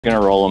Gonna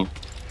roll him.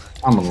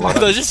 I'm alive.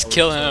 They'll just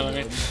kill him. I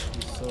mean.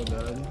 He's so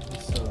dead.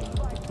 He's so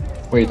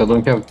dead. Wait, I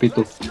don't have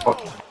P2.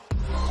 Fuck.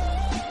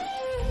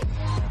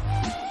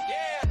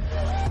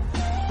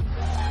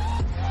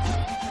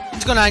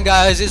 What's going on,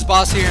 guys? It's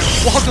Boss here.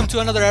 Welcome to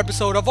another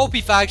episode of OP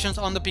Factions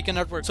on the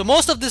Pika-Network. So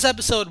most of this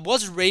episode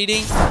was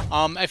raiding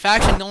a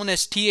faction known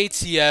as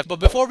THCF. But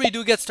before we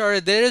do get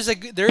started, there is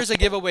a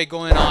giveaway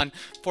going on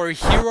for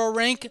hero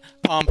rank,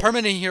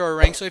 permanent hero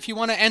rank. So if you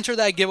want to enter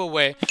that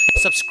giveaway,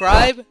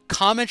 subscribe,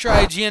 comment your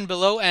IGN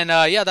below, and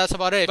yeah, that's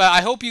about it. But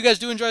I hope you guys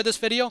do enjoy this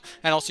video,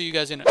 and I'll see you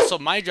guys in it. So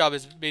my job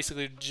is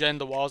basically to gen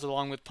the walls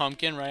along with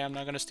Pumpkin, right? I'm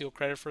not gonna steal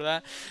credit for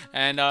that.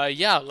 And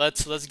yeah,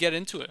 let's get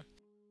into it.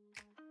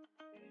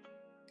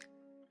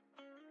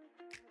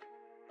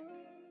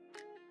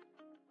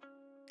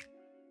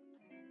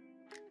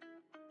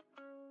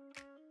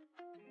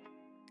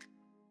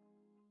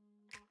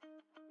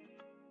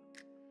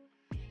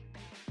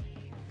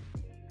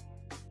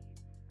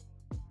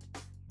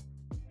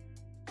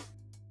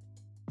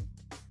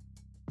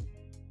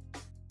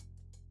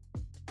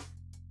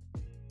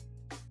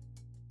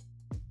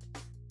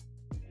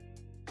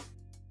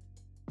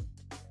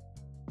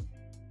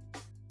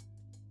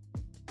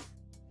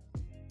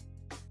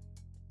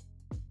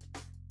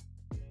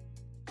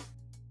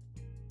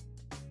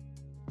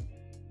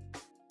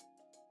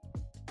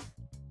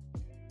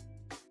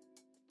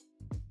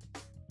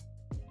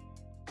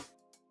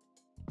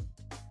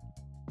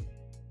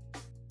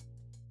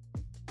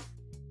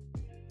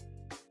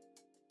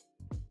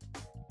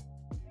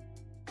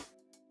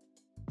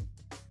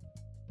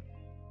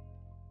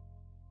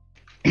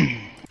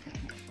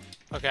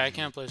 Okay, I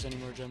can't place any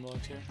more gem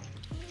blocks here.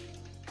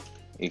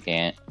 You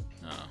can't.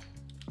 No.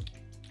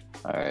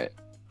 Alright.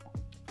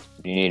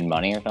 Do you need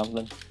money or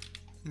something?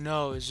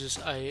 No, it's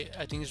just I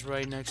think it's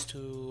right next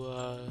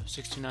to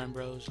 69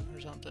 bros or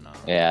something. I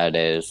don't know. Yeah, it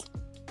is.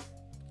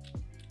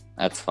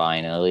 That's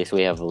fine. At least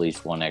we have at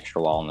least one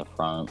extra wall in the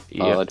front.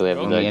 Yeah. Oh, do we have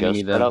Okay. the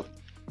ghost put up?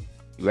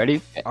 You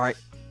ready? Yeah. Alright.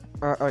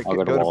 Alright, I'll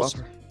go to walls.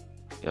 buffer.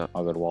 Yeah,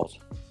 I'll go to walls.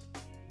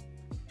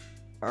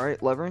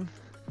 Alright, levering.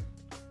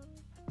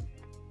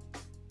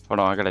 Hold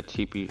on, I gotta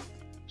TP.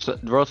 So,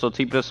 Russell,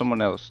 TP to someone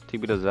else.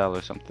 TP to Zal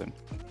or something.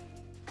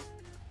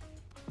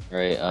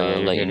 Right, Oh, yeah,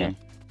 you're let you know. hidden.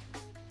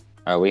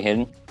 Are we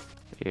hidden?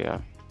 Yeah.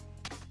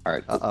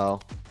 Alright.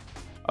 Cool.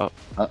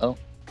 Uh-oh.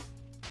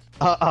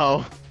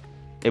 Uh-oh.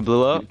 It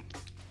blew up?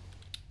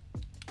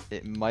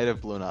 It might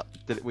have blown up.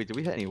 Wait, did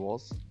we hit any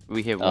walls?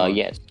 We hit one.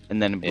 Yes. And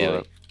then it blew Yeah,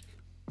 up.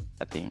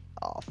 I think.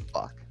 Oh,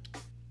 fuck.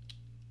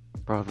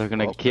 Bro, they're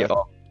gonna Oh, get crap.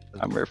 off.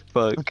 I'm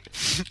fuck.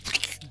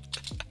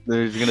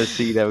 They're just gonna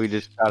see that we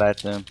just shot at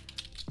them.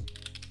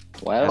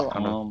 Well,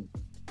 That's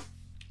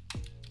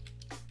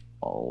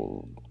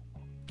oh.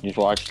 Just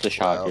watch the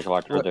shot. Wow. Just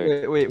watch where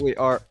they're... Wait.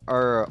 Are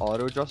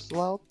auto adjusts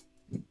allowed?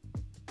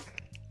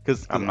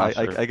 Because I'm not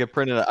sure. I could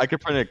print it. I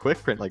could print a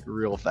quick print like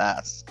real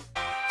fast.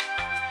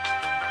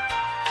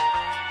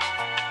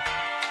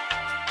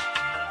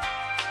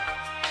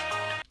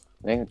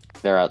 I think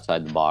they're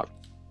outside the box.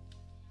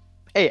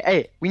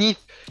 Hey, we need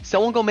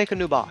someone go make a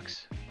new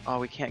box. Oh,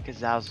 we can't because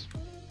Zal's.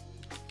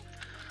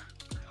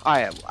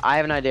 Alright, I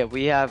have an idea.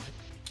 We have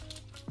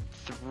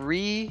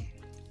 3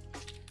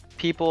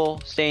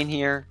 people staying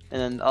here, and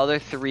then the other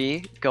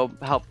 3 go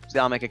help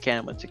Zal make a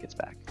cannon once it gets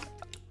back.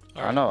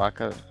 I know, I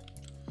could.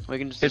 We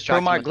can just It's distract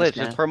per my him with this glitch. It's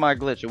cannon. per my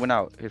glitch. It went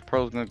out. His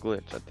pro's gonna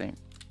glitch, I think.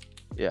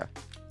 Yeah.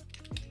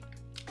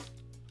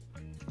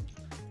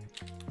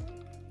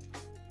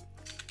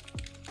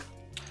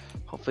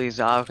 Hopefully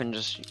Zal can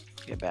just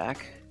get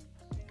back.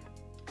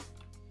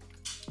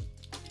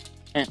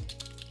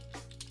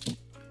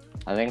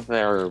 I think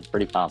they're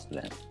pretty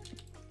confident.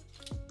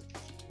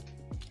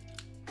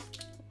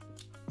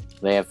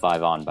 They have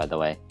 5 on, by the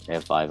way. They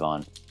have 5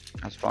 on.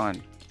 That's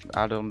fine.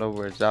 I don't know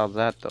where Zal's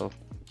at though.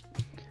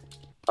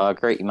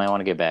 Great, you might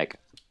want to get back.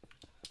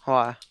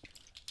 Why?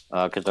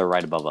 Because they're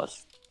right above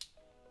us.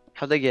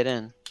 How'd they get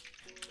in?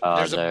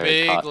 There's a they're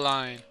big caught.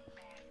 line.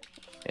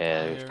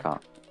 Yeah, Here. there's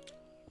caught.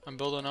 I'm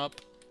building up.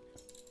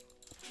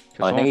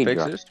 Can I think someone he fix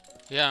dropped- this?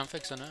 Yeah, I'm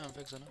fixing it.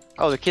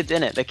 Oh, the kid's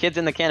in it. The kid's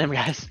in the cannon,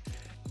 guys.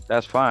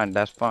 That's fine.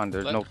 That's fine.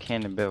 There's Let- no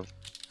cannon built.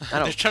 I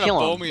don't They're trying to kill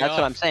blow him. me That's off.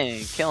 what I'm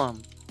saying. Kill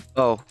him.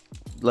 Oh,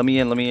 let me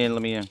in. Let me in.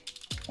 Let me in.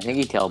 I think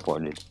he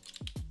teleported.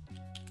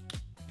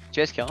 Did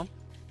you guys kill him?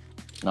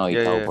 No, he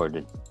Yeah, yeah.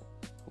 teleported.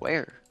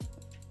 Where?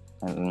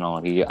 I don't know.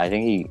 I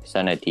think he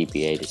sent a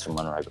TPA to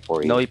someone right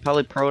before he. No, he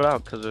probably pro'd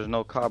out because there's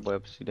no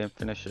cobwebs. He didn't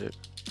finish it.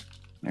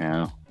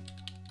 Yeah.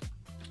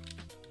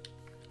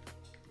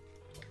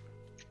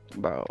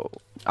 Bro,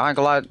 I ain't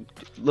gonna lie.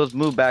 Let's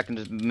move back and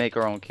just make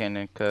our own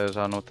cannon because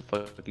I don't know what the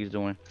fuck he's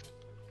doing.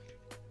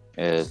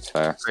 It's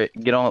fair. Great.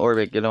 Get on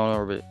orbit. Get on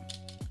orbit.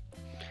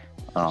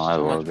 I don't have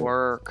Too much order.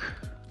 work.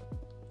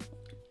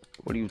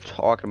 What are you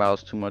talking about?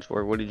 It's too much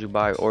work. What did you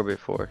buy orbit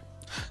for?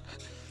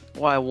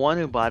 Well, I want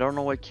to, but I don't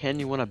know what cannon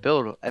you want to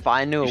build. If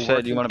I knew You a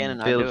said you working want cannon,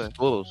 to I'd do build it.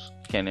 schools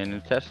cannon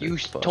and test it. You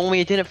Fuck. told me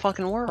it didn't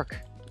fucking work.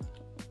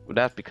 Well,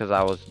 that's because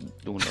I was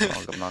doing it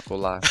wrong. I'm not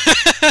gonna lie.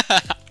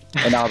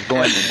 And I was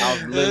going, I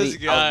was literally,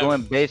 This I guy. was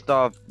going based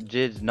off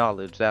Jid's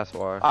knowledge. That's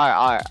why.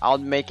 Alright, I'll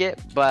make it,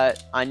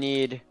 but I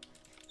need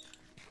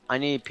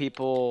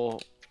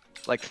people,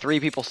 like 3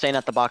 people staying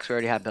at the box we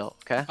already have built,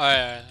 okay?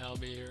 Alright, I'll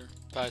be here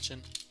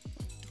patching.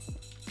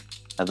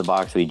 At the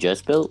box we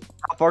just built?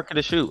 How far could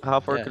it shoot? How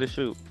far Yeah. could it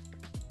shoot?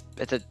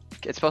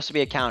 It's supposed to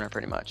be a counter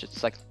pretty much.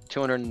 It's like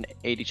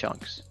 280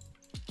 chunks.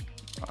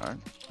 All right.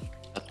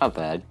 That's not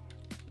bad.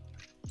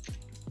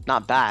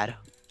 Not bad.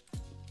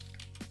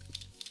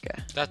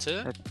 That's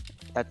it?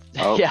 That's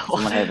Oh, yeah.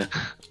 someone had-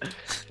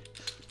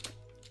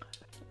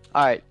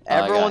 Alright, Oh, I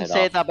got everyone hit stay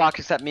off. at that box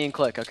except me and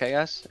Click, okay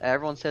guys?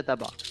 Everyone stay at that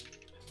box.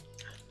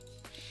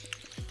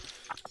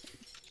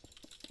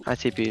 I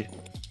TP'd.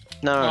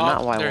 No,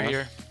 not Oh, they're Y1.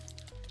 here.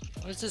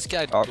 What is this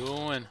guy Oh.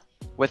 doing?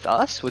 With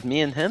us? With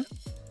me and him?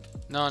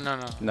 No. No, I'm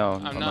no, not-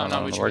 no, not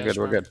no, with you we're guys, good,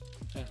 we're bro. good.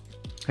 Yeah.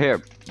 Here,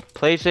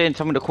 place it and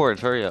tell me the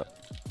chords. Hurry up.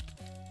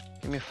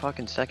 Give me a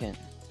fucking second.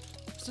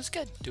 What's this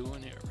guy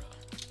doing here, bro?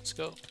 Let's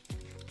go.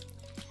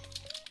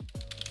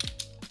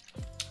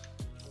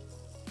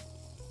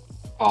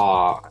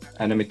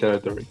 Enemy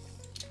territory.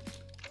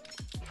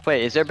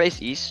 Wait, is their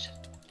base east?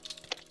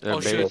 Their Oh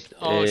shoot! base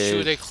Oh shoot!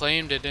 is- They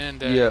claimed it, didn't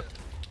they? Yep.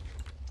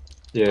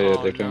 Yeah,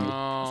 Oh, they can.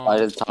 Slide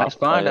no. at the top. That's fine.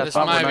 slide at That's This the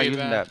fine. top. might We're not be using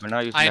bad. that. We're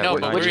not using I that. know, We're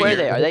but not Which we're way are using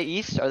they? here. Are they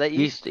east? Are they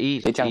east? East,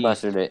 east. They chunk east.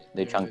 busted it.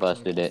 They Yeah, chunk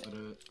busted it.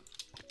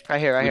 Right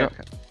here, right We here.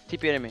 don't-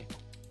 TP enemy.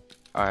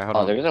 All right, hold Oh,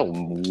 on. there's a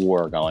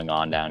war going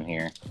on down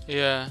here.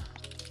 Yeah.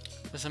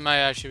 This might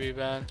actually be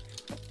bad.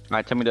 All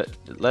right, tell me to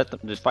let them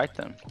just fight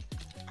them.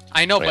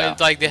 I know, Yeah.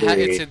 but like it's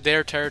Wait. in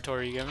their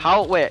territory. You get me?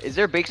 How? Wait, is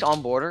their base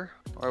on border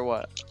or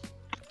what?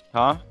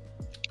 Huh?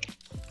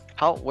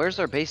 How? Where's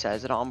their base at?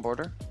 Is it on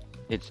border?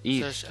 It's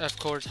east. Search F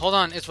course. Hold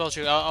on, it's well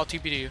shoot. I'll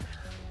TP to you.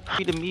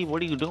 Hey, to me,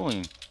 what are you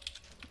doing?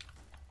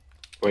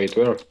 Wait,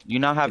 where? You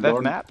not have Don't-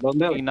 F map? don't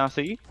know. You not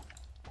see?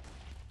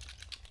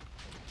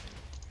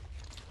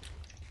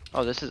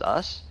 Oh, this is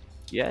us?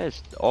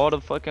 Yes, all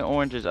the fucking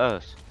orange is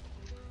us.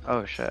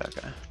 Oh shit,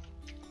 okay.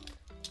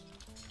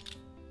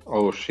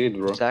 Oh shit,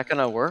 bro. Is that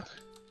gonna work?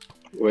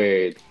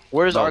 Wait.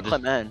 Where does No, our just-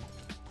 clip end?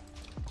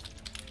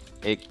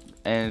 It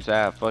ends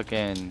at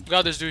fucking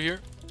Got this dude here.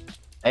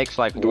 X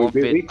like Do we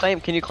 150.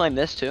 Can you claim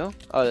this too?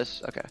 Oh,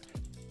 this, okay.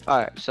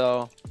 Alright,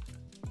 so,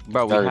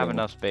 Bro, we Starting. have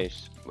enough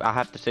space. I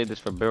have to say this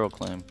for barrel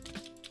claim.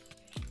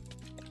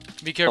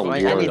 Be careful. Oh, I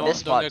yeah. need don't-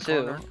 this don't spot get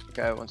too. cornered.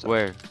 Okay, one second.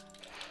 Where?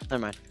 Never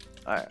mind.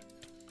 Alright.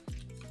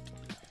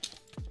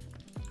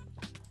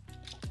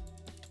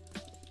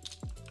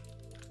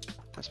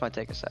 This might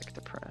take a sec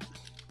to print.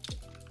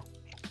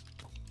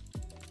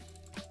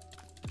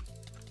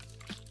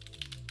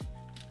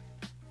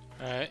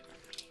 Alright.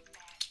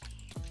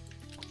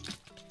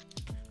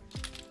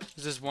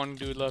 There's this one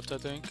dude left, I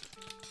think.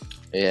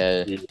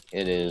 Yeah,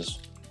 it is.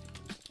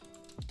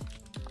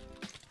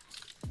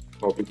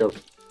 Oh, be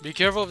careful. Be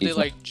careful if they He's-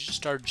 like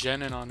start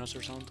genning on us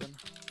or something.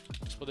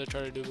 That's what they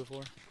tried to do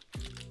before.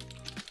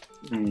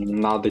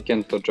 Now they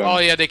can't touch Oh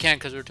yeah, they can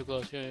because we're too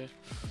close. Yeah.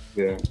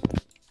 Yeah.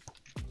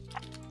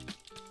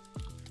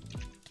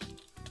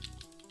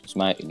 So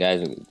my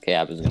guys,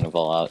 cap is gonna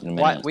fall out in a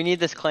Why? minute. We need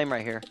this claim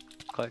right here.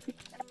 Click.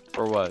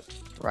 For what?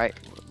 Right.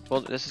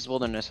 Well, this is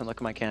wilderness, and look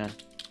at my cannon.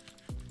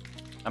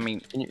 I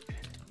mean, Can you-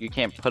 you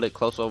can't put it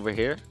close over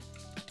here.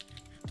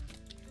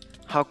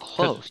 How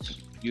close?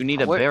 You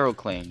need a Where- barrel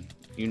claim.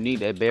 You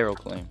need a barrel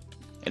claim.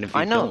 And if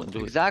you I know don't do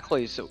it,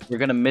 exactly. So, we're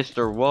gonna miss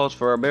their walls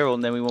for our barrel,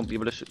 and then we won't be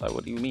able to shoot. Like,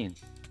 what do you mean?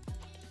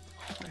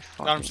 my him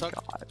fucking stuck.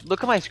 God.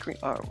 Look at my screen.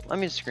 Oh, let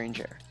me screen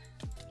share.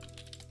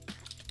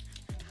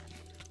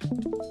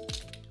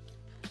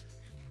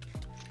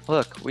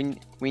 Look,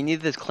 we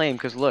need this claim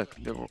because look,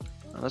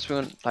 unless we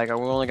want, like, we're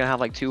only gonna have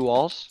like 2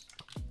 walls,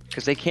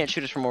 because they can't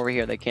shoot us from over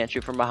here. They can't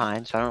shoot from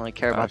behind, so I don't really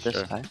care about this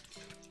sure. side.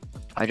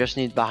 I just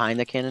need behind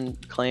the cannon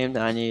claimed,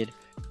 and I need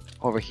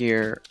over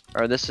here,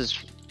 or this is.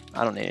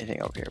 I don't need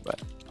anything over here,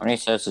 but How many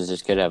sets does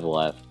this kid have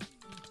left?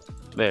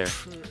 There.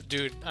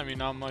 Dude, I mean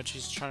not much.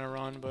 He's trying to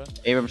run, but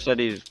Abram said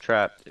he's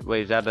trapped.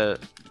 Wait, is that a?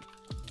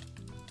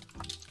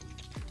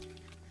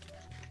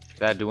 Did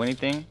that do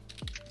anything?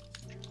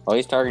 Oh,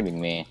 he's targeting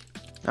me.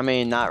 I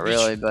mean not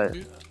really, but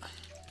we,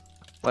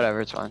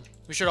 whatever, it's fine.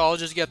 we should all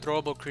just get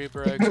throwable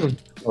creeper eggs.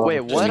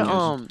 Wait, what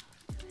just-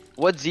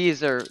 what Z is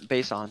their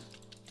base on?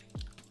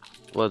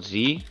 What,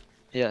 Z?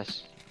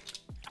 Yes.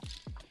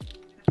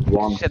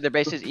 One. You said their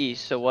base is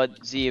east, so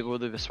what Z will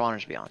the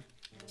spawners be on?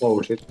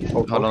 Oh shit.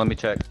 Oh, Hold on, let me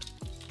check.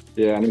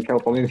 Yeah, I need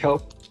help. I need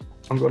help.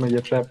 I'm gonna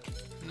get trapped.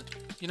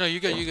 You know, you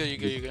good.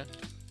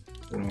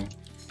 Yeah.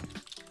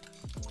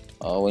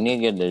 Oh, we need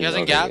to get the. He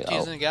hasn't okay, gapped. He oh.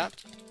 hasn't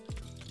gapped.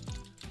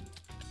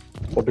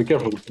 Oh, be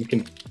careful. You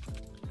can.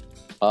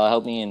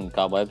 Help me in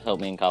cobwebs. Help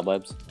me in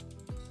cobwebs.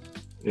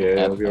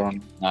 Yeah, we're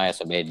on.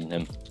 Nice, I baited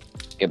him.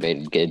 Get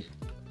baited, kid.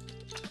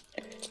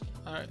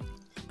 All right.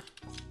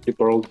 Keep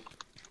rolled.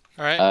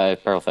 All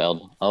right. Pearl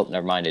failed. Oh,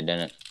 never mind, it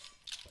didn't.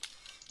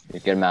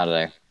 Just get him out of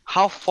there.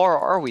 How far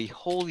are we?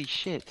 Holy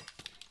shit.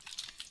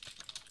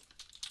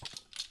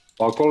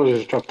 Our college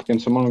is trapped. Can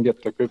someone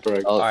get the creeper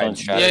egg? Oh, Alright,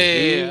 phone's Yeah, shattered.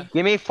 yeah, yeah.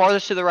 Give me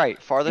farthest to the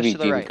right. Farthest Give to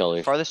me the TV right.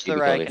 colors. Farthest to the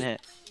TV right I colors. can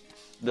hit.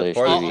 The Please,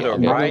 farthest TV, to the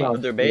okay. right No,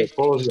 of their the base.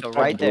 college is So trapped,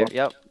 right there. bro.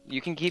 Yep.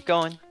 You can keep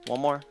going.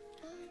 One more.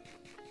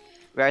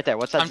 Right there.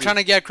 What's that? I'm trying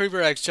to get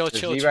creeper eggs. Chill, The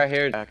chill. Z right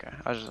here. Okay.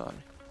 I was just on.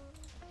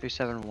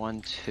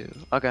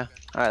 3712. Okay. All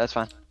right. That's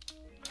fine.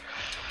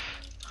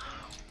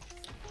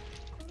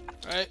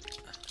 Alright.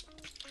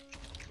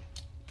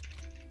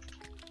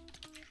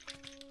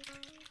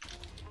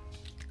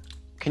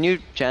 Can you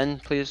gen,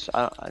 please?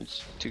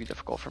 It's too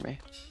difficult for me.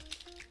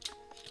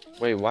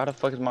 Wait, why the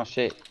fuck is my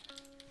shit?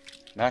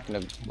 Not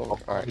gonna.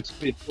 Alright. It's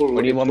full.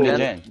 What do you want me to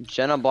Gen, gen?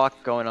 gen a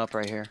block going up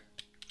right here.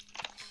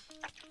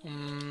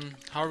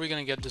 How are we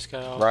gonna get this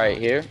guy off? Right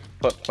here.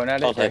 Point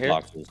at All it. Right here.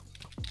 boxes.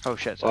 Oh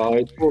shit.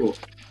 Sorry. It's full.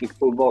 It's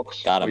full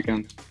box. Got him. We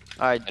can.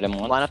 All right. Hit him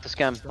once. Line up the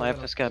scam. Line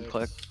up the scam.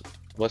 Click.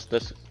 What's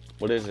this?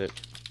 What is it?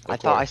 I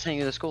thought I sent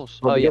you the schools.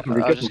 Oh, Oh be yeah. careful,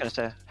 be I was just gonna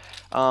say.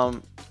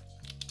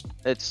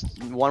 It's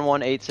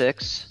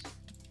 1186.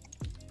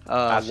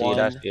 I see it.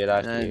 I see it. I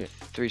and see then it.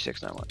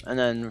 3691, and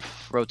then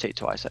rotate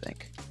twice, I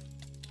think.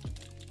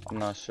 I'm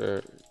not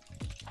sure.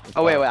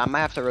 Oh wait, I might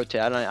have to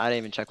rotate. I didn't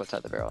even check what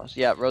side the barrel is.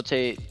 Yeah,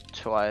 rotate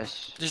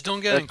twice. Just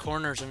don't get in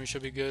corners and we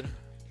should be good.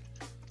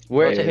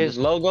 Where's Yeah, his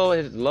logo?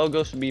 His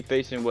logo should be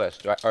facing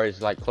west, right? Or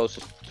it's like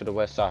closest to the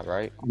west side,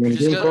 right? I mean,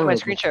 Just green go- corner, My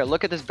screen share.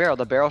 Look at this barrel.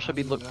 The barrel should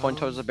be pointing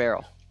towards the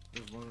barrel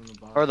There's one in the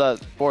bottom. or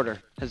the border.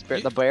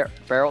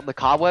 Barrel. The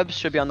cobwebs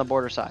should be on the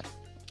border side.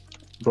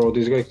 bro.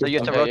 This guy. So you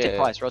have to Okay, rotate yeah.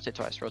 twice. Rotate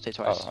twice. Rotate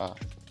twice.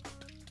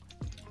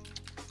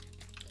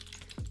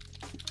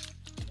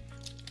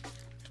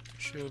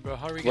 Shoot, bro.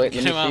 How are we gonna Wait,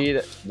 get let him out?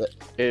 me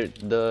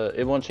see.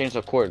 It won't change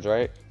the chords,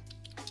 right?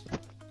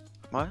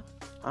 What?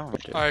 I don't know.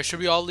 Alright, should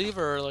we all leave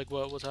or like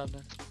what's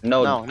happening?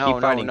 No, No, keep no,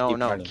 no, fighting, no, keep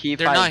no. fighting. Keep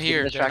They're fighting, not keep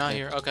here. They're not distracting.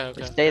 here. Okay,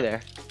 okay. Stay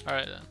there.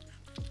 Alright then.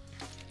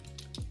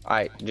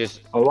 Alright,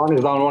 just One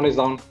is down. One is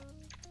down.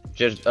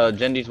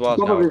 gen these walls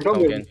now. Couple,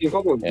 Pumpkin.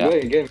 couple. Yeah.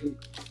 Game.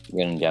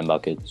 We're getting gem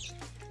buckets.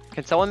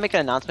 Can someone make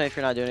an announcement if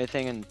you're not doing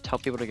anything and tell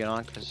people to get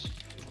on? Because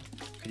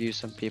could use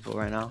some people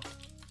right now.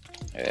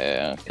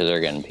 Yeah, because they're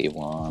getting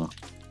people on.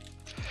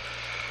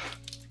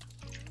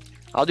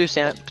 I'll do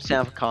stand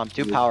up comp.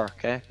 Do power,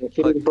 okay?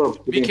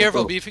 Be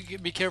careful.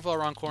 Be careful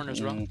around corners,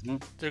 bro.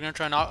 Mhm. They're gonna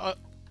try not.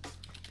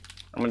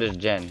 I'm gonna just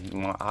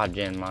gen. I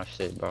gen my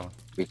shit, bro.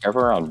 Be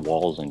careful around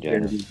walls in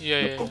general.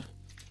 Yeah.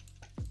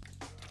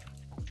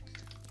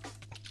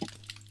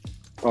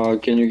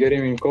 Can you get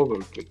him in cover,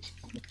 please?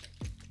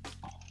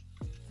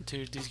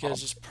 Dude, these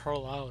guys just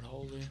pearl out.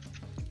 Holy.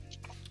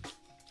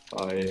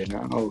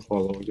 I'll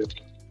follow it.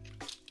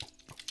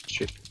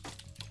 Shit.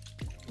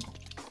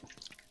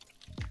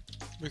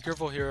 Be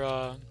careful here.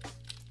 Oh,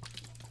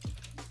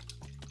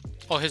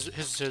 his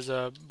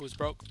boost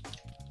broke.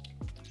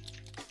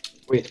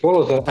 Wait,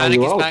 follow the. Are Panic.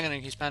 you He's out?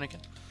 panicking. He's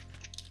panicking.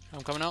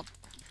 I'm coming up.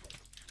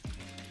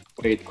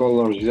 Wait,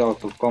 colors is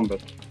out of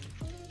combat.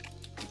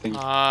 I think.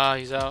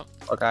 He's out.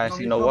 Okay, I No,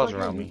 see he no fell walls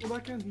back around in, me. He fell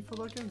back in. He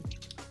fell back in.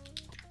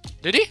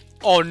 Did he?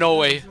 Oh no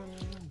way.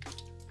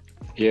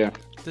 Yeah.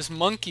 This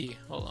monkey.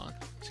 Hold on.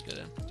 Let's get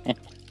him.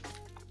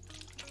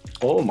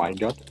 Oh my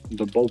god,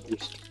 the ball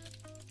boost.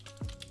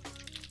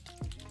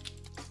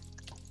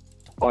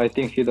 Oh, I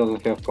think he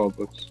doesn't have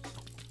combats.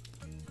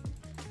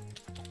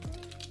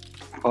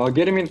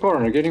 Get him in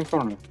corner, get him in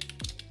corner.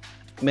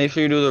 Make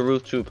sure you do the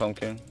roof too,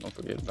 Pumpkin. Don't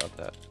forget about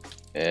that.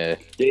 Yeah.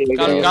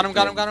 Got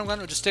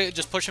him.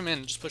 Just push him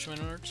in. Just push him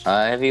inwards.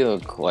 I have you a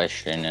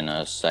question in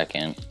a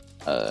second.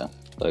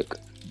 Look.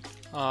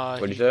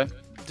 What'd you say?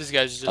 This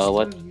guy's just. Oh,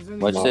 what? He's in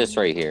What's the- this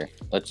right here?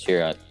 What's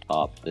here at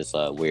top? This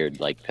weird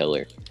like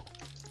pillar.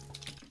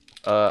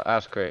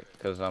 Ask Craig,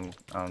 cause I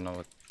don't know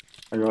what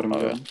I got him.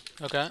 Okay.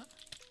 Okay.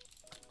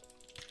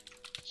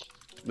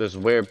 this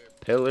weird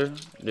pillar.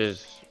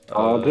 This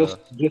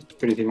Just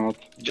pretty him out.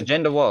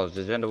 agenda walls.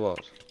 Agenda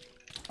walls.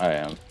 I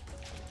am.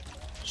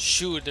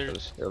 Shoot, they're.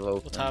 It's still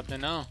open. What's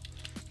happening now?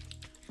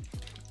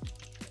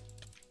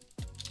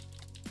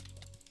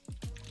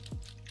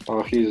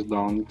 Oh, he's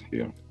down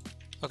here.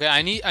 Okay,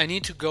 I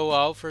need to go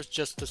out for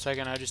just a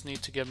second. I just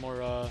need to get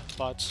more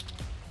bots.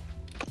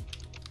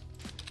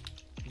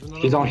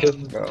 He's on his.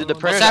 Dude, the Oh,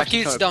 printer's Saf actually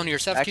Keys is kinda- down here.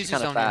 Saf actually Keys is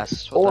kinda down here.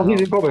 fast. What Oh, the he's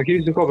hell? in cover,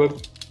 he's in cover.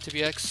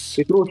 TBX.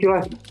 He threw,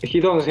 he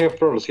doesn't have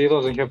pearls, he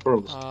doesn't have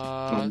pearls.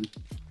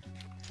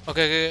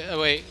 Okay,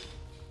 wait.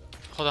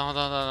 Hold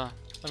on.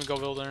 Let me go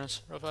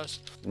wilderness real fast.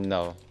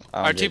 No.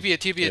 Alright, TP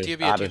it.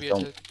 I just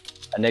don't-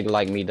 A nigga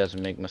like me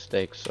doesn't make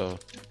mistakes, so.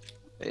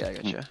 Yeah, I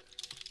got you.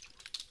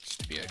 It's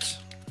TBX.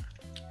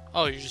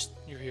 Oh,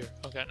 you're here.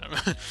 Okay, never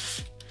mind.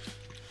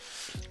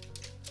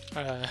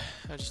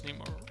 I just need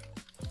more.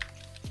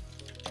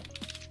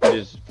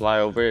 Just fly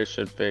over, it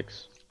should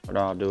fix. Or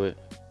no, I'll do it.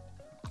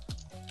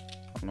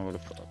 I don't know where the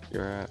fuck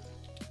you're at.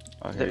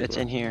 Oh, here you It's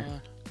go. in here.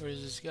 Where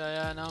is this guy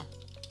at now?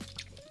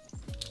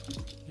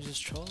 He's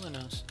just trolling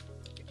us.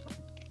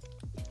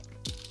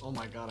 Oh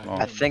my god, Oh.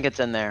 I think it's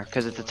in there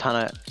because it's a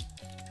ton of.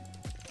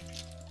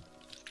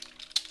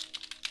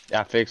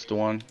 Yeah, I fixed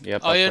one.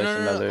 Yep, Oh I yeah, placed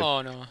no. another.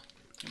 Oh no.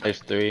 Place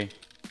 3.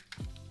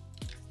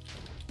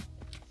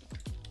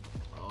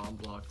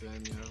 walked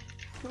in,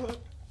 yeah.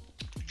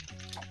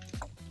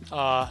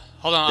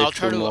 Hold on. There's I'll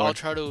try two to. more. I'll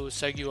try to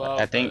seg you out.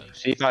 I think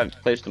C5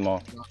 placed them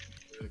all.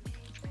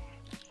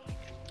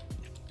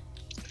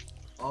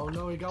 Oh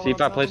no, he got one on C5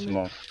 top placed of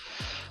them me.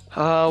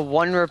 all.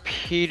 One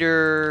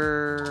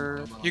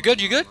repeater. You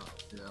good? You good?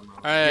 Yeah, I'm out.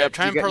 All right. Yep,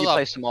 Try and you pearl up.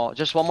 placed them all.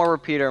 Just one more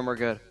repeater and we're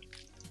good.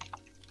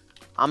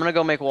 I'm gonna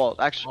go make walls.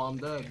 Actually, Oh, I'm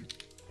dead.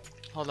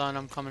 Hold on.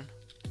 I'm coming.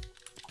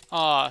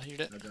 Ah, you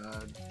did. I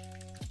died.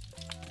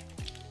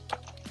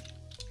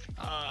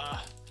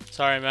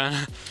 Sorry,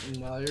 man.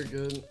 Nah, you're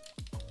good.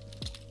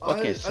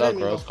 Fucking I suck, didn't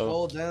mean to Roscoe.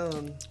 fall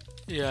down.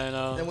 Yeah, I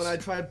know. And when I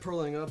tried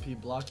purling up, he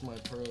blocked my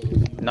pearl.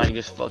 No, you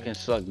just fucking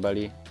suck,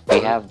 buddy. We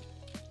have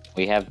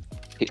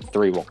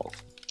 3 walls.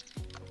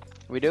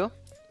 we do?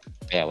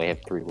 Yeah, we have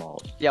 3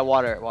 walls. Yeah,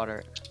 water it, water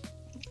it.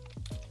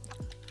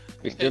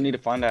 We still need to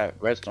find that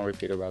redstone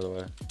repeater, by the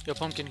way. Yo,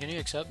 Pumpkin, can you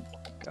accept?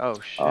 Oh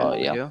shit.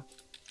 we yeah.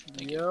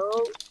 do? Yo,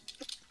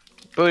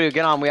 Booty,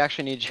 get on. We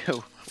actually need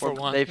you. For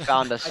one. They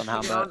found us I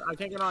somehow, can't, get but on, I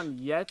can't get on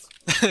yet.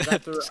 'Cause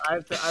I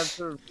have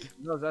to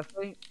girls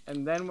essay,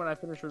 and then when I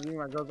finish reviewing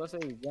my girls essay,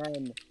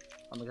 then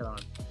I'm gonna get on.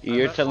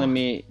 You're bet- telling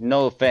me,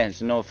 no offense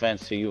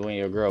to you and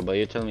your girl, but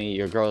you're telling me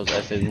your girl's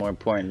essay is more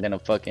important than a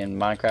fucking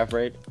Minecraft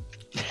raid?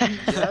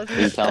 Yes. Can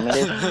you tell me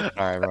this?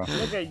 Alright, bro.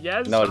 Okay,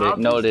 yes. Noted,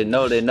 obviously. noted,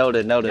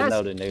 noted, Yes,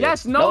 nigga.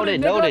 yes, noted,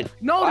 nigga. Noted.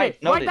 Noted. Alright,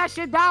 Write noted. that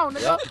shit down,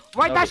 nigga. Yup,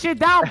 Write that noted. shit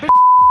down, bitch.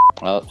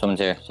 Oh, someone's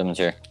here. Someone's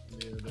here.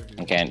 Yeah, they're I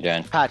here. can't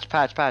join.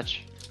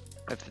 patch.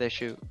 If they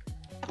shoot.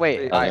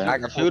 Wait, Alright, I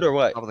can shoot or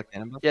what? Top of the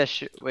cannon box? yeah,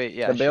 shoot. Wait,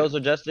 yeah. The shoot. bales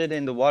adjusted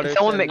in the water. Can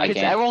someone set? make? I Can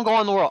can't. everyone go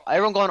on the wall?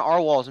 Everyone go on our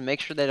walls and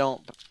make sure they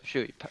don't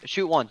shoot.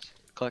 Shoot once.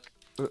 Click.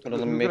 on, let me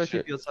Who make gotta sure.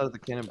 shoot the outside of the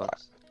cannon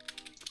box?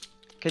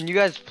 Can you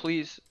guys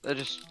please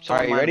just?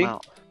 Alright, you line them ready?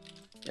 out.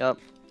 Yep.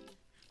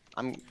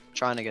 I'm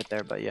trying to get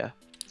there, but yeah.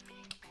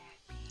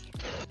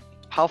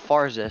 How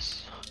far is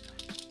this?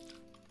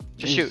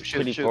 Just He's shoot.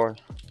 pretty far.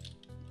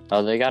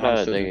 Oh, they got I'm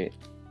a. shooting.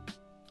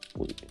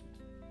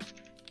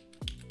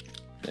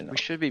 We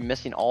should be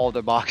missing all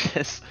the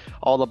boxes.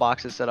 All the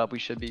boxes set up. We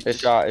should be. It's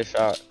shot, it's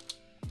shot.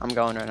 I'm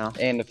going right now.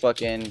 And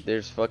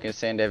there's fucking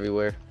sand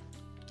everywhere.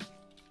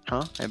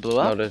 Huh? It blew No,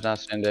 up. there's not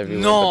sand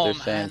everywhere, but No, there's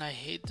man. sand. I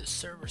hate this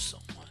server so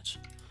much.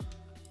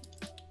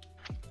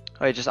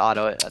 Wait, just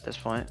auto it at this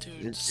point.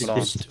 Dude, It's it's Hold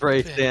on.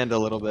 spray stupid. sand a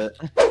little bit.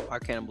 Our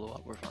cannon blew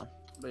up. We're fine.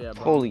 But yeah,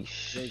 bro. Holy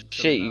Big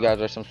shit, you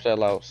guys are some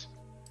sellouts.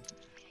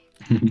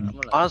 I'm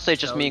gonna Honestly,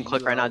 it's just tell me and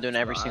Click you right now out doing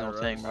every the single IRS.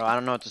 thing, bro. I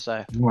don't know what to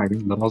say. Oh my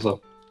god, that was a...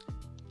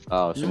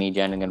 Oh, so me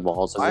jamming in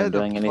walls Why isn't the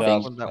doing fuck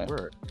anything? would that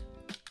work?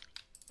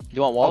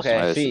 You want walls? Okay,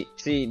 Nice.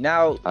 see,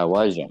 now I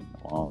was jamming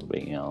walls,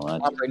 but you know, I'm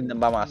that's... operating them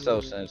by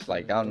myself since,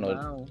 like, I don't know.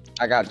 Wow.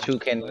 I got 2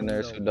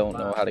 cannoners who don't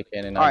know how to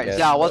cannon. All right,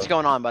 Zal, what's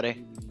going on,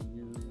 buddy?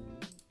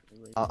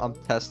 I'm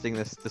testing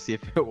this to see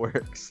if it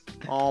works.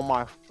 Oh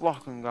my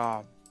fucking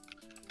god.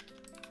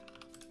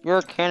 You're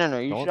a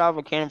cannoner. You Don't- should have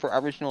a cannon for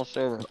every single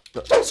server.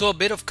 So a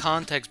bit of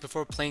context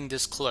before playing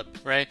this clip,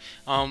 right?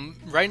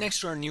 Right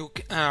next to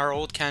our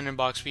old cannon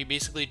box, we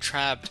basically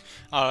trapped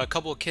a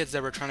couple of kids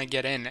that were trying to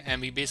get in, and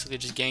we basically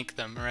just ganked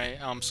them, right?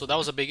 So that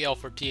was a big L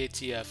for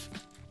THCF.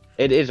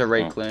 It is a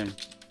raid claim.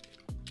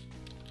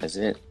 Is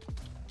it?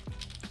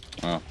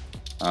 Oh,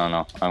 I don't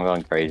know. I'm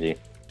going crazy.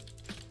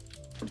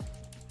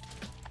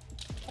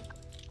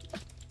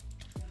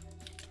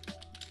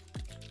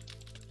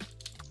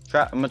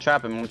 I'm gonna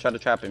trap him. I'm gonna try to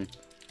trap him.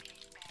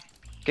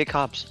 Get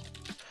cops.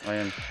 I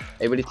am.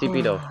 Everybody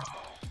TP though.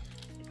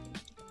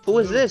 Who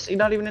is this? He's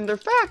not even in their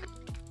fact.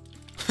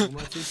 Who am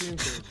I TP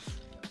into?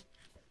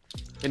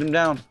 Hit him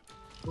down.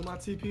 Who am I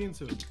TP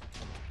into?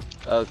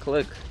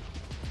 Click.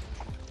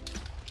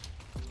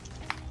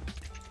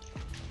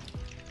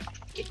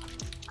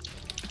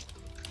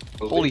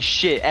 Holy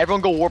shit.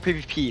 Everyone go war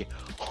PvP.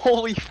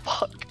 Holy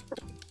fuck.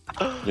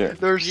 Yeah.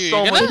 There's Dude,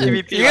 so you're much gonna,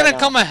 PvP you're right gonna now.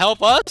 come and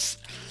help us?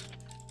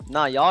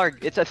 Nah, y'all are.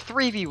 It's a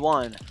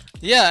 3v1.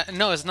 Yeah,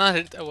 no, it's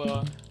not.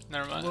 Well,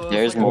 never mind. Well,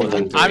 There's it's like more a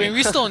than win. three. I mean,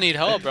 we still need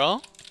help,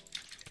 bro.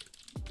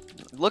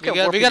 Look We at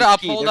got- war we gotta PvP.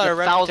 uphold There's our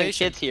 1,000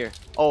 reputation. kids here.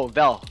 Oh,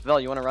 Vel,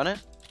 you wanna run it?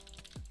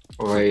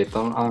 Wait,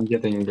 I'm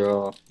getting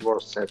the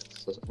war set.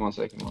 So 1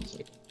 second, 1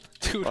 second.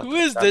 Dude, Fuck, who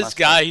is grab this my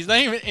guy? He's not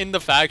even in the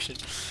faction.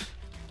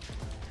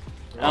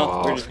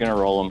 Oh, we're just gonna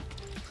roll him.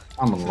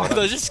 I'm alive.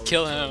 Let's just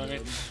kill him. I mean,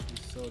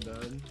 He's so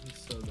dead.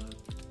 He's so dead.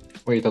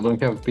 Wait, I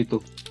don't have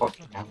P2.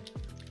 Fucking hell.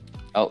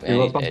 Oh, Hey,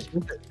 and what's he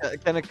up?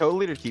 did. Can a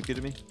co-leader TP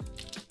to me?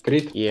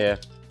 Crit? Yeah.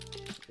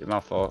 It's my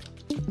fault.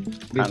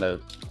 Kinda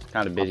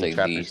busy take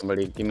trapping these.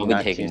 somebody. Give me I'll be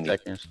 19 taking these.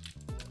 seconds.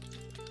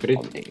 Crit?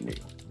 Oh, dude.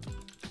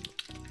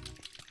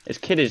 This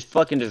kid is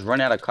fucking just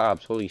running out of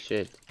cops. Holy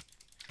shit.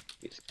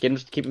 Get him,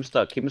 keep him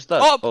stuck. Keep him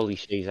stuck. Oh! Holy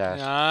shit, he's ass.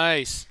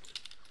 nice.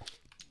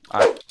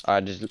 I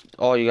just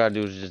all you gotta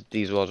do is just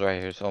these walls right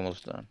here. It's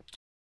almost done.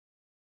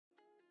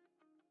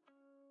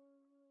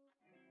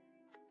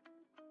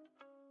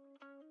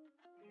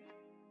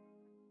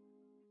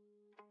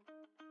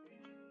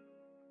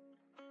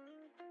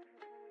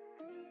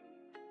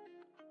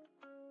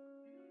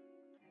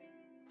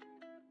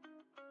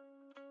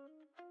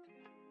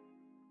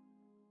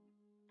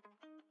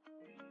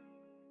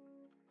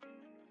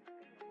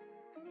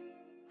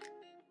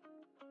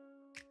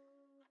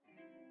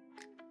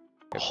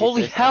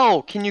 Holy say so.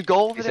 hell! Can you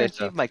go over If there it and say see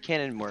so. if my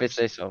cannon If it works?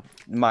 say so.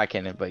 My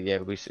cannon, but yeah,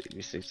 we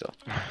see so.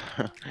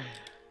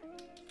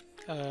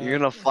 You're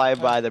gonna fly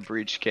by the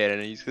breach cannon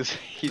and he's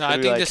No, gonna I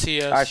be think like, the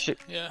CS. Alright, shoot,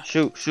 Yeah.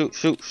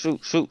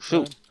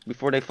 shoot.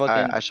 Before they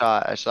fucking. I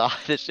saw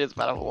this shit's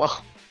about to blow.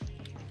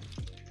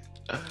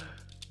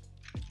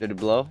 Did it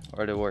blow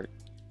or did it work?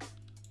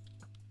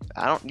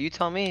 You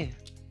tell me.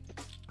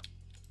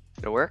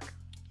 Did it work?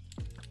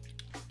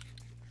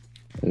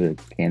 Is it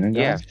cannon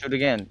gun? Yeah, shoot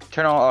again.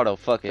 Turn on auto.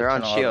 Fuck it. They're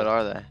on turn shield, auto.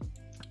 are they?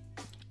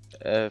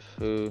 F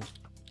who?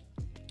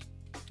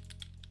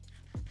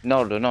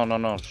 No.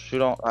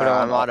 Shoot on. Put it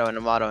I'm on.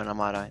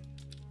 autoing.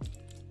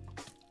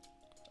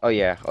 Oh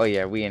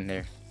yeah, we in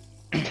there.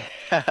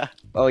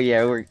 Oh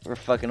yeah, we're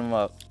fucking them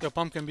up. Yo,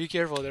 Pumpkin, be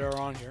careful. They're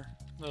around here.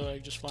 They're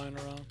like just flying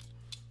around.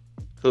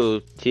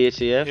 Who?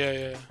 THCF?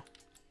 Yeah.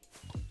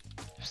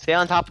 Stay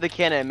on top of the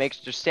cannon.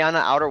 Just stay on the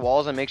outer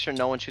walls and make sure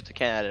no one shoots a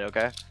cannon at it.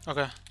 Okay?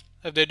 Okay.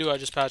 If they do, I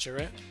just patch it,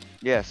 right?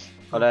 Yes.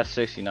 Oh, that's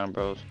 69,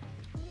 bros.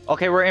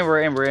 Okay, we're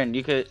in.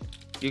 You could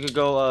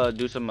go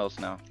do something else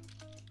now.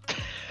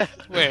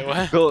 Wait,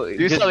 what? Go Do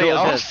just something go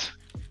else. adjust.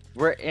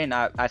 We're in.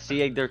 I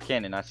see their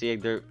cannon. I see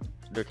their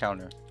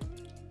counter.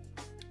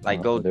 Like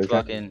Oh, go there's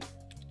fucking.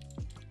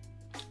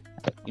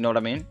 You know what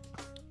I mean?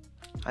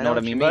 I Know what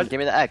I you mean, bud? Give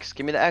me the X.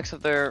 Give me the X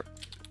of their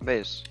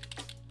base.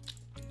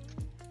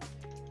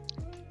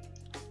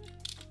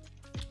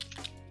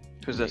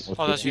 Who's this?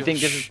 Oh, that's You you. think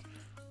this is?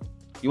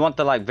 You want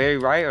the like very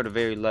right or the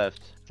very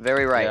left?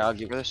 Very right. Yeah, I'll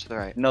give- Furthest to the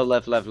right. No,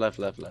 left.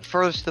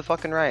 Furthest to the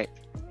fucking right.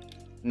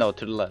 No,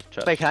 to the left.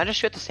 Trust. Wait, can I just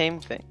shoot the same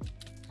thing?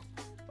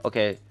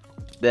 Okay,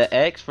 the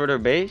X for their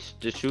base.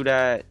 Just shoot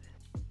at.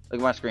 Look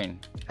at my screen.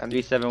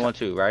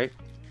 3712, right?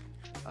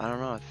 I don't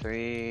know.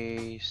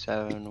 3,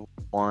 7,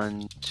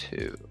 1,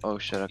 2. Oh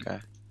shit. Okay.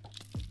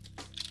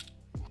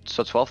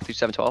 So 12, 3,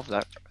 7, 12. Is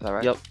that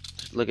right? Yep.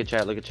 Look at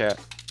chat.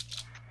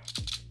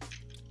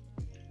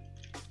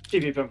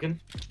 TV Pumpkin.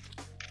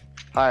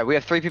 All right. We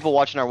have 3 people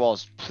watching our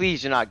walls.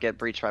 Please do not get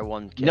breached by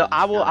one. No, kid.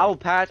 I will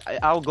patch.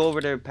 I will go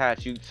over there and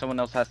patch. Someone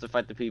else has to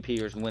fight the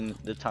PPers when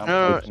the time.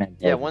 No. comes.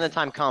 Yeah, when the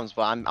time comes,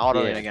 but I'm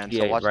autoing Yeah, again.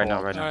 yeah, So watch right the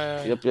now, walls. right now.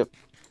 Alright. Yep.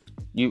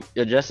 You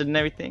adjusted and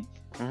everything.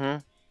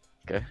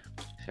 Mm-hmm.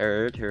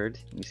 Heard.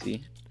 Let me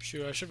see.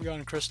 Shoot, I should have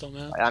gotten crystal,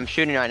 man. I'm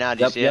shooting right now.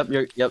 Do you see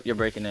it? You're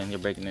breaking in.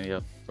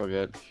 Yep. We're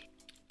good.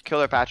 Kill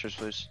their patchers,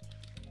 please.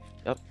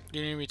 Do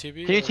you need me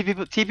TP? Can you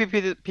or-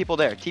 TP the people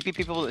there? TP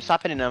people.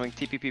 Stop hitting them.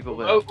 TP people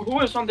there. Oh, who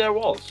is on their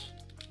walls?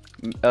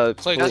 Click,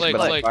 Police,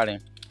 but click. fighting.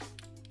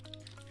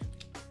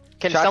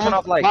 Can Chat, someone turn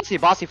off light.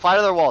 Bossy, fly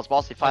to their walls.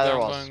 Bossy, fly to Okay, their I'm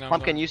walls. going, I'm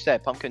Pumpkin, going. you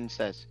said. Pumpkin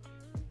says.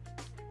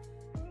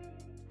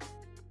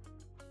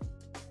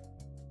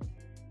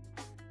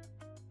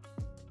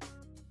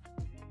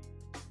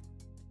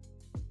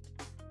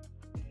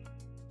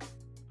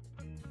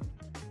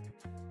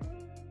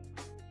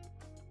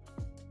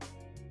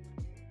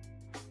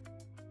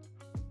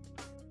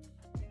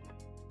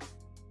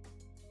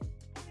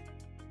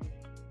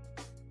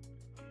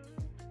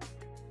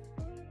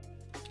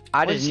 I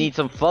What just is he- need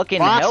some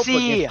fucking help.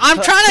 Bossy! against-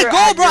 I'm trying to You're go,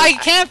 at bro. your- I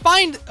can't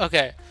find.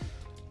 Okay.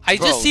 I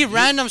Bro, just see you-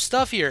 random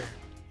stuff here.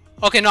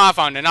 Okay, now I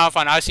found it.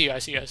 I see you. I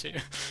see you.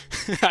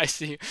 I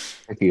see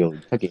you.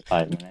 Took you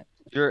 5 minutes.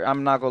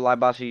 I'm not gonna lie,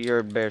 Bossy. You're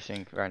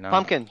embarrassing right now.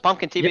 Pumpkin,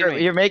 TP You're,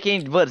 me. you're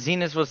making what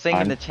Zenus was saying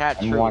in the I'm- chat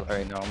I'm true watching.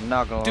 right now. I'm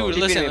not gonna Dude,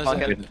 lie. listen, me,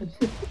 listen. Pumpkin.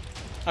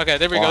 Okay,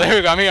 there we go. Why? There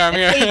we go. I'm here. I'm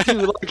here. Hey,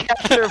 dude, like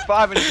after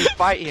 5 minutes, just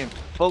fight him.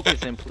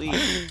 Focus him,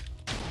 please.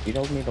 You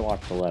told me to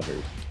watch the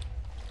levers.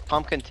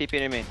 Pumpkin, TP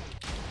to me.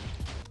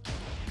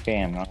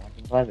 Okay, I'm not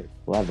watching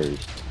levers.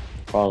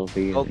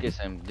 Probably. Focus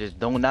him. Just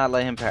do not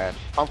let him pass.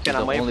 Pumpkin, The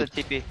I'm waiting only- for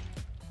the TP.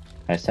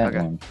 I sent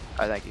Okay. one.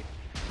 Alright, thank you.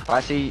 I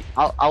see.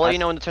 I'll let you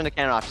know when to turn the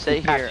cannon off. Stay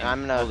here. Patching.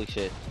 I'm gonna. Holy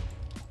shit.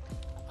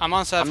 I'm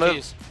on Seth I'm move-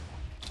 keys.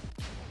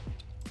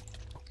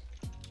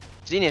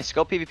 Xenius,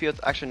 go PvP with.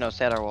 Actually, no.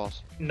 Stay at our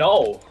walls.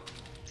 No.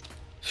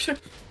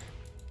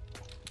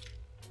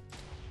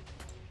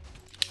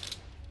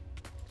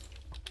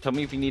 Tell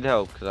me if you need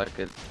help, cause I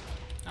could.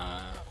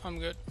 I'm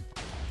good.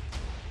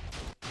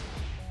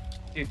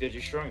 Dude, they're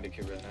destroying the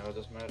kid right now. It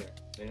doesn't matter.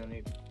 They don't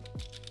need.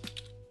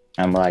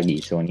 I'm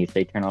laggy, so when you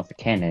say turn off the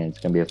cannon, it's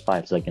gonna be a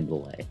 5-second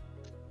delay.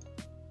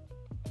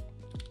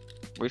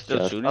 We're still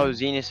Just- shooting. Oh,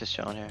 Xenius is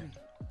showing here.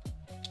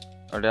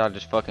 Or did I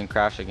just fucking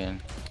crash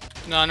again?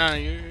 No, no,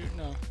 you're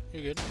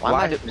good. Why am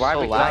I why so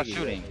are we not laggy?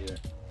 shooting?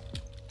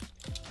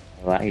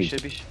 We Laggy.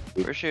 should be.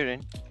 We're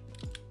shooting.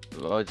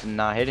 Well, it's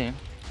not hitting.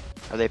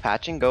 Are they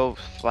patching? Go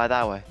fly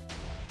that way.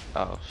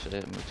 Oh shit,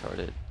 I'm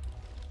retarded.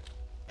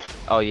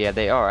 Oh yeah,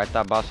 they are. I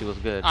thought Bossy was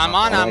good. I'm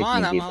My on. fault. I'm like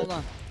on. you, I'm people. hold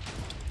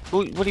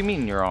on. What do you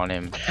mean you're on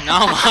him?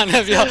 Now I'm on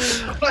him, yo.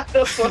 What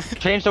the fuck?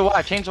 Change the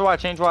Y. Change the Y.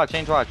 Change Y.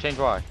 Change Y. Change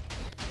Y.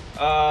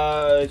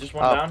 Just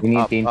one Up, down. We need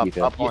up, team up,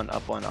 people. up one,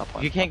 up one, up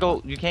one. You can't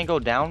go. You can't go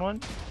down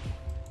one.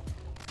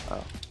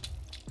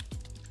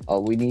 Oh,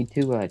 we need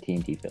 2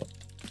 TNT fill.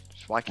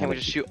 Why can't we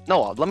just shoot?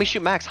 No, let me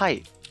shoot max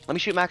height. Let me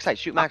shoot max height.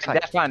 Shoot max height.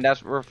 That's fine.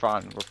 We're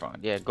fine. We're fine.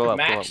 Yeah, go up.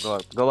 Max? Go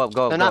up. Go up.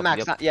 Go up. Go up. No, go not up. max.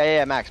 Yep. Not,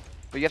 yeah, max.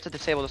 But you have to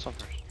disable this one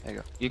first. There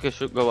you You can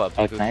shoot. Go up.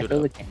 Oh, You can can I shoot fill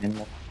the up. cannon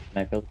more?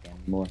 Can I fill the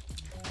cannon more? go.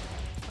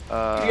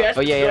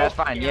 Oh yeah, that's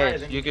fine. Yeah,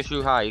 you can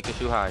shoot high. You can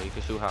shoot high. You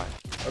can shoot high.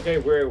 Okay,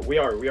 we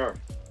are.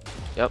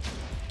 Yep.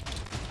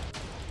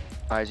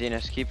 Alright,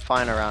 Zenos, keep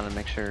flying around and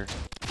make sure.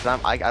 Cause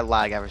I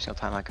lag every single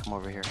time I come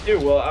over here.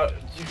 Dude, well,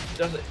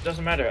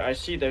 doesn't matter. I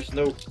see there's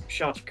no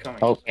shots coming.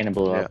 Oh, cannon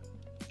blew up.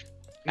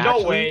 No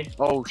Actually? way.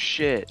 Oh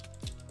shit.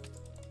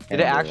 Did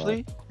it Cannon blew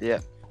actually? up. Yeah.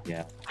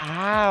 Yeah.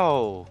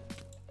 Ow.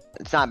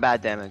 It's not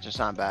bad damage. It's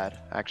not bad,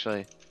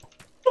 actually.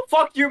 What the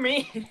fuck you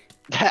mean?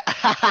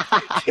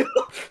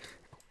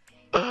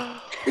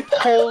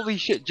 Holy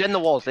shit! Gen the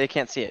walls. They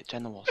can't see it.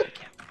 Gen the walls. They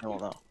can't. They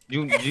won't know.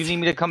 You need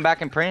me to come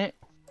back and print it?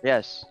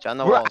 Yes. Gen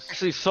the We're walls.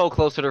 actually so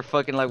close to their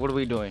fucking like. What are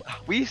we doing?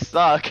 We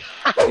suck.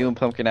 You and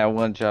Pumpkin at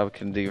one job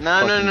can do your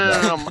No, fucking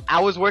job. no. I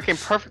was working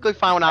perfectly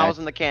fine when I was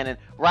in the cannon.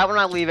 Right when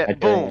I leave I it,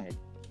 boom,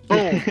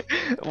 boom,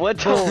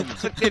 What Boom. the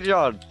fuck did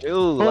y'all do?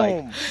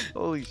 Like, boom.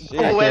 holy shit.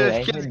 Oh, wait, Yeah,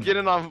 this kid's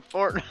getting on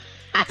Fortnite.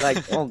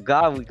 Like, oh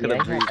god, we could Yeah,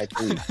 have breathed. I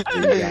threw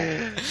 3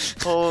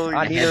 jobs. Holy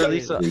I need to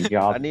release. 3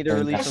 jobs. I need to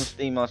release some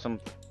steam on some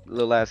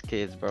little ass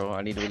kids, bro.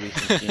 I need to release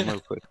some steam real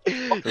quick.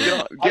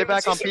 Get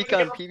back on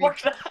Pika and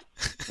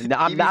PvP. No,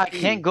 I'm not. I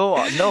can't go.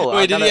 No,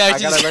 Wait, did he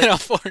actually just get on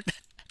Fortnite?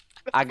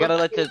 I gotta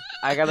let the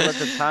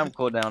time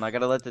cool down. I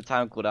gotta let the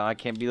time cool down. I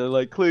can't be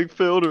like click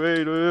filter.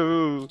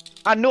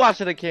 I knew I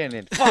should have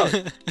cannoned. Fuck.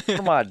 What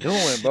am I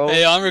doing, bro?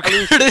 Hey, I'm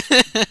recording.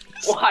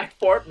 Why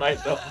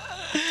Fortnite though?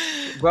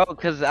 Bro,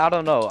 cause I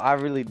don't know. I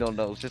really don't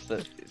know. It's just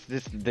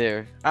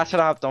there. I should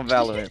have hopped on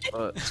Valorant,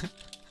 but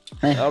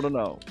I don't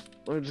know.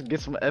 Let me just get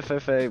some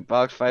FFA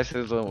box fight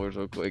sizzle words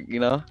real quick, you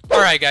know?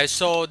 Alright guys,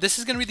 so this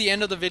is gonna be the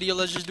end of the video.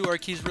 Let's just do our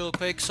keys real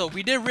quick. So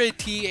we did raid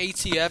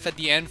T8CF at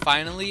the end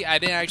finally. I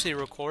didn't actually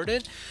record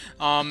it.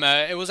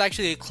 It was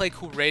actually a click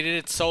who raided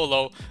it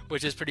solo,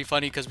 which is pretty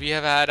funny because we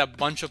have had a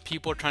bunch of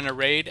people trying to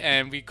raid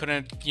and we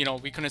couldn't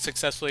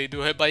successfully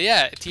do it. But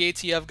yeah,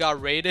 T8CF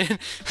got raided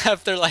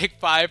after like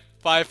five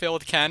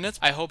failed cannons.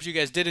 I hope you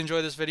guys did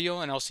enjoy this video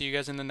and I'll see you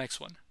guys in the next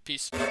one.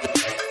 Peace.